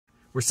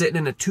We're sitting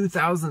in a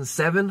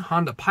 2007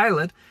 Honda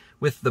Pilot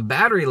with the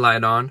battery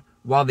light on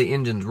while the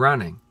engine's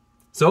running.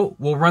 So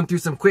we'll run through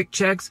some quick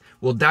checks.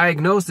 We'll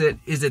diagnose it.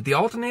 Is it the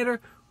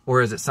alternator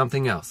or is it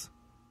something else?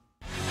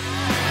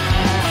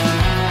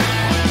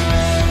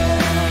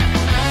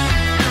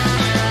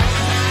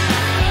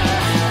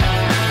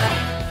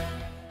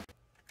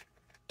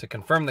 To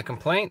confirm the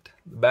complaint,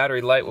 the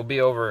battery light will be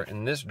over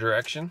in this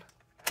direction.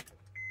 You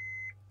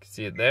can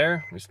see it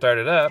there. We start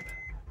it up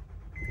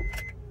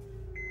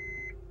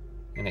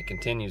and it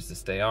continues to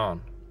stay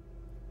on.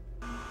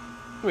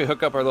 We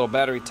hook up our little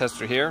battery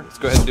tester here. Let's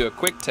go ahead and do a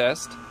quick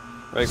test.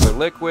 Regular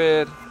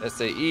liquid,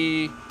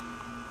 SAE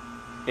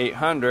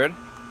 800.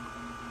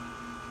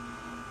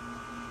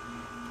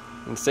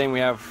 And same, we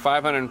have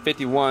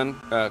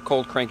 551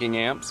 cold cranking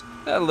amps.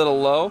 A little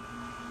low.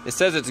 It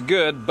says it's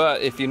good,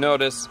 but if you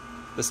notice,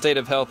 the state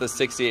of health is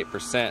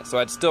 68%. So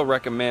I'd still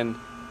recommend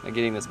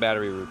getting this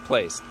battery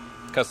replaced.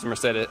 The customer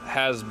said it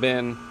has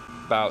been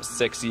about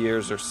 6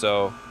 years or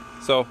so.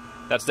 So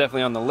that's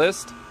definitely on the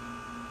list.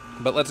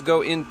 But let's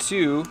go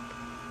into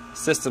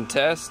system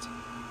test.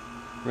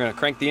 We're going to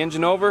crank the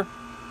engine over.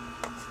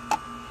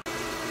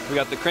 We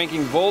got the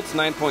cranking volts,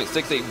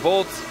 9.68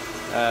 volts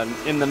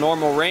in the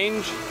normal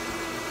range.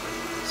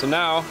 So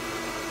now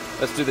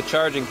let's do the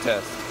charging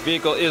test.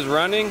 Vehicle is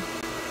running.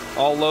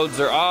 All loads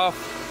are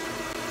off.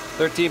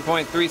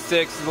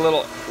 13.36 is a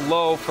little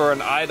low for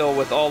an idle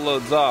with all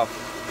loads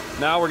off.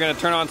 Now we're going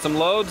to turn on some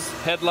loads,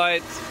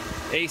 headlights,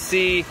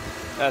 AC,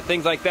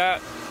 things like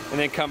that, and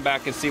then come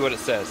back and see what it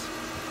says.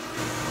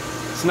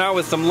 So now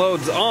with some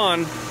loads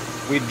on,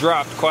 we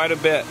dropped quite a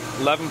bit,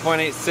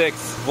 11.86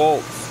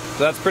 volts.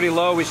 So that's pretty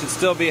low. We should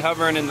still be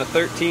hovering in the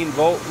 13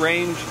 volt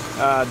range,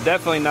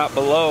 definitely not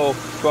below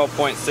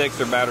 12.6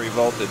 or battery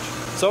voltage.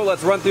 So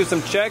let's run through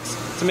some checks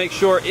to make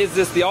sure, is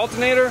this the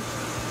alternator?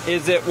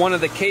 Is it one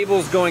of the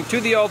cables going to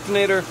the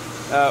alternator?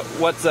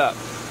 What's up?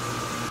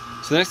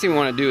 So the next thing we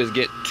want to do is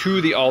get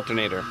to the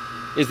alternator.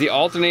 Is the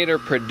alternator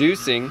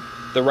producing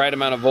the right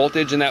amount of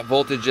voltage and that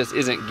voltage just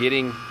isn't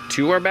getting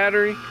to our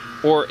battery?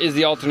 Or is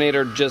the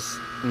alternator just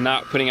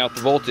not putting out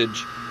the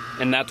voltage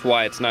and that's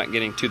why it's not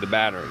getting to the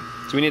battery?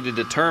 So we need to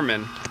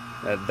determine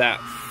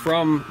that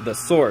from the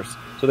source.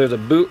 So there's a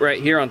boot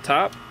right here on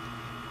top.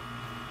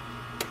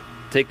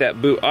 Take that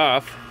boot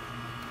off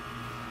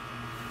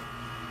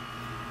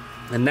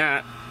and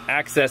that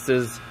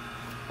accesses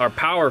our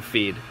power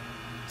feed.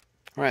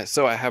 Alright,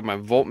 so I have my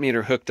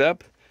voltmeter hooked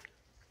up.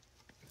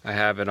 I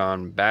have it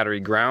on battery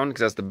ground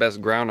because that's the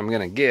best ground I'm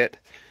going to get.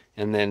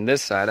 And then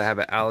this side I have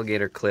an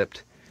alligator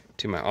clipped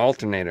to my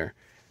alternator.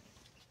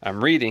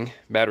 I'm reading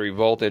battery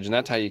voltage, and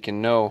that's how you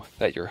can know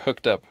that you're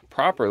hooked up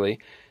properly,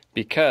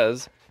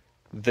 because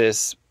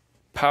this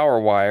power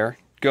wire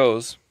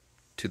goes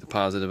to the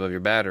positive of your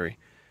battery.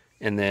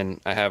 And then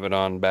I have it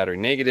on battery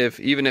negative.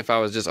 Even if I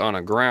was just on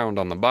a ground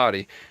on the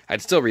body,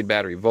 I'd still read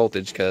battery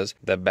voltage because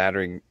the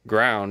battery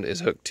ground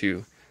is hooked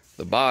to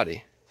the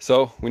body.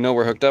 So we know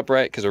we're hooked up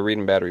right because we're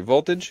reading battery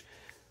voltage.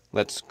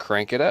 Let's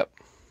crank it up.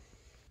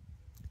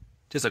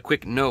 Just a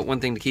quick note, one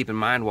thing to keep in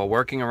mind while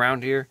working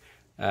around here,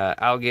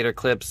 alligator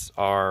clips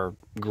are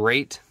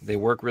great. They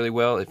work really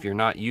well if you're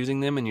not using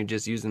them and you're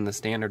just using the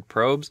standard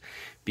probes.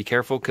 Be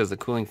careful because the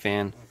cooling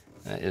fan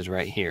is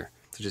right here.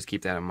 So just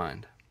keep that in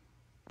mind.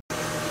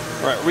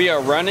 All right, we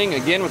are running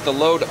again with the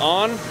load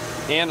on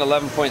and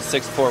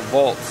 11.64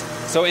 volts.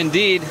 So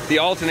indeed, the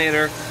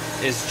alternator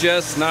is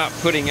just not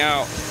putting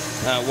out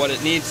what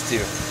it needs to.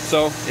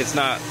 So it's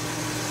not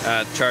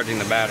charging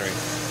the battery.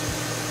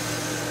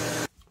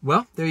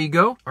 Well, there you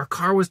go. Our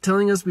car was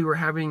telling us we were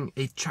having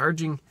a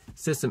charging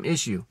system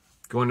issue.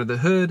 Go under the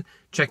hood,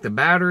 check the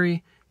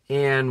battery,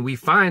 and we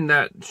find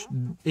that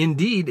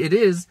indeed it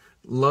is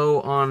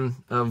low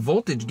on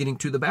voltage getting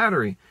to the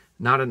battery,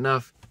 not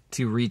enough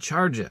to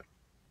recharge it.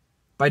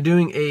 By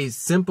doing a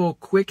simple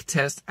quick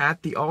test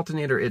at the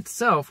alternator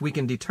itself, we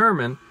can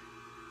determine,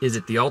 is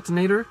it the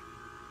alternator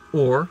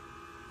or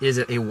is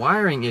it a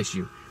wiring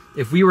issue?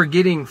 If we were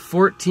getting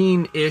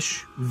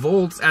 14-ish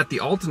volts at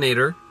the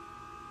alternator,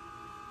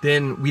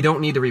 then we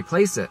don't need to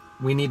replace it.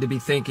 We need to be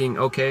thinking,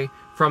 okay,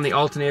 from the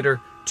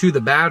alternator to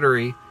the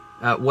battery,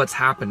 what's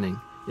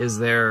happening? Is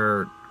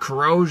there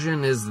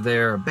corrosion? Is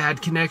there a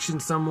bad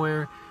connection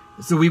somewhere?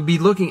 So we'd be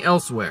looking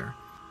elsewhere.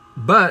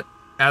 But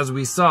as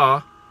we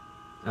saw,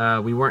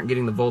 we weren't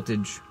getting the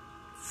voltage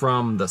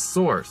from the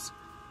source.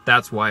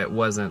 That's why it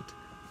wasn't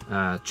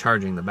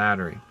charging the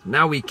battery.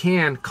 Now we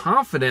can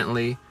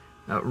confidently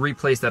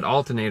replace that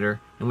alternator,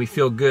 and we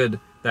feel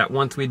good that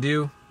once we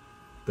do,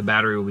 the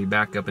battery will be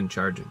back up and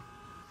charging.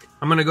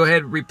 I'm going to go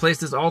ahead and replace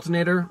this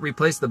alternator,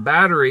 replace the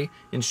battery,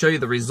 and show you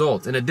the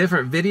results. In a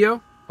different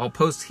video I'll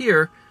post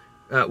here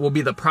will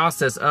be the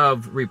process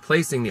of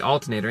replacing the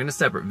alternator in a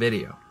separate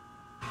video.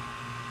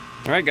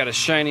 Alright, got a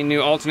shiny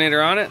new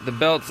alternator on it. The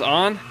belt's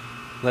on.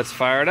 Let's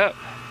fire it up.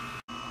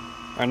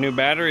 Our new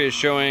battery is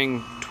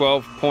showing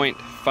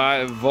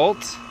 12.5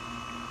 volts.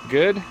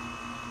 Good.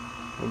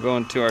 We'll go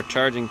into our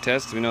charging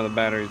test. We know the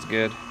battery's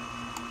good.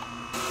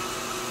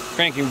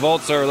 Cranking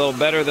volts are a little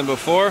better than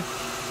before.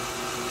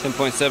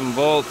 10.7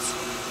 volts.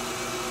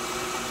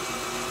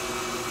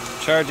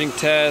 Charging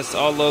test,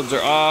 all loads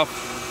are off.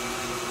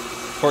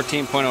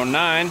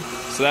 14.09,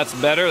 so that's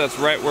better. That's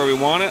right where we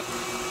want it.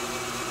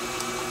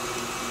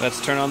 Let's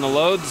turn on the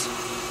loads.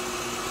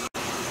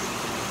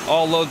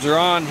 All loads are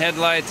on.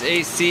 Headlights,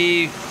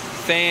 AC,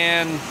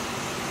 fan,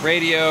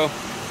 radio.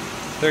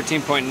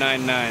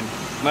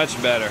 13.99,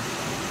 much better.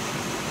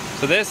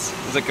 So this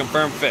is a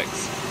confirmed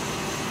fix.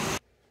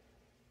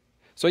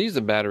 So I use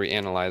a battery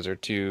analyzer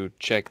to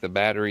check the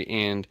battery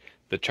and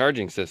the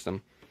charging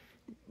system,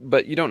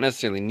 but you don't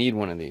necessarily need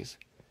one of these.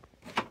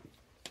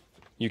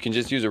 You can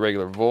just use a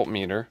regular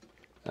voltmeter,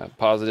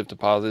 positive to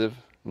positive,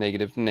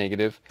 negative to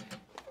negative,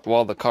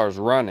 while the car's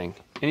running,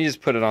 and you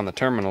just put it on the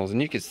terminals,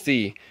 and you can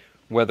see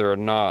whether or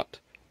not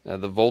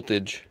the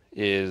voltage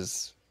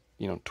is,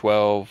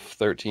 12,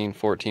 13,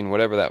 14,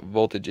 whatever that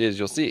voltage is.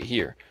 You'll see it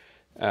here.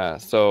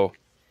 So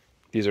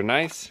these are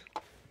nice,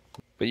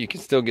 but you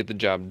can still get the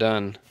job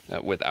done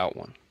without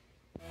one.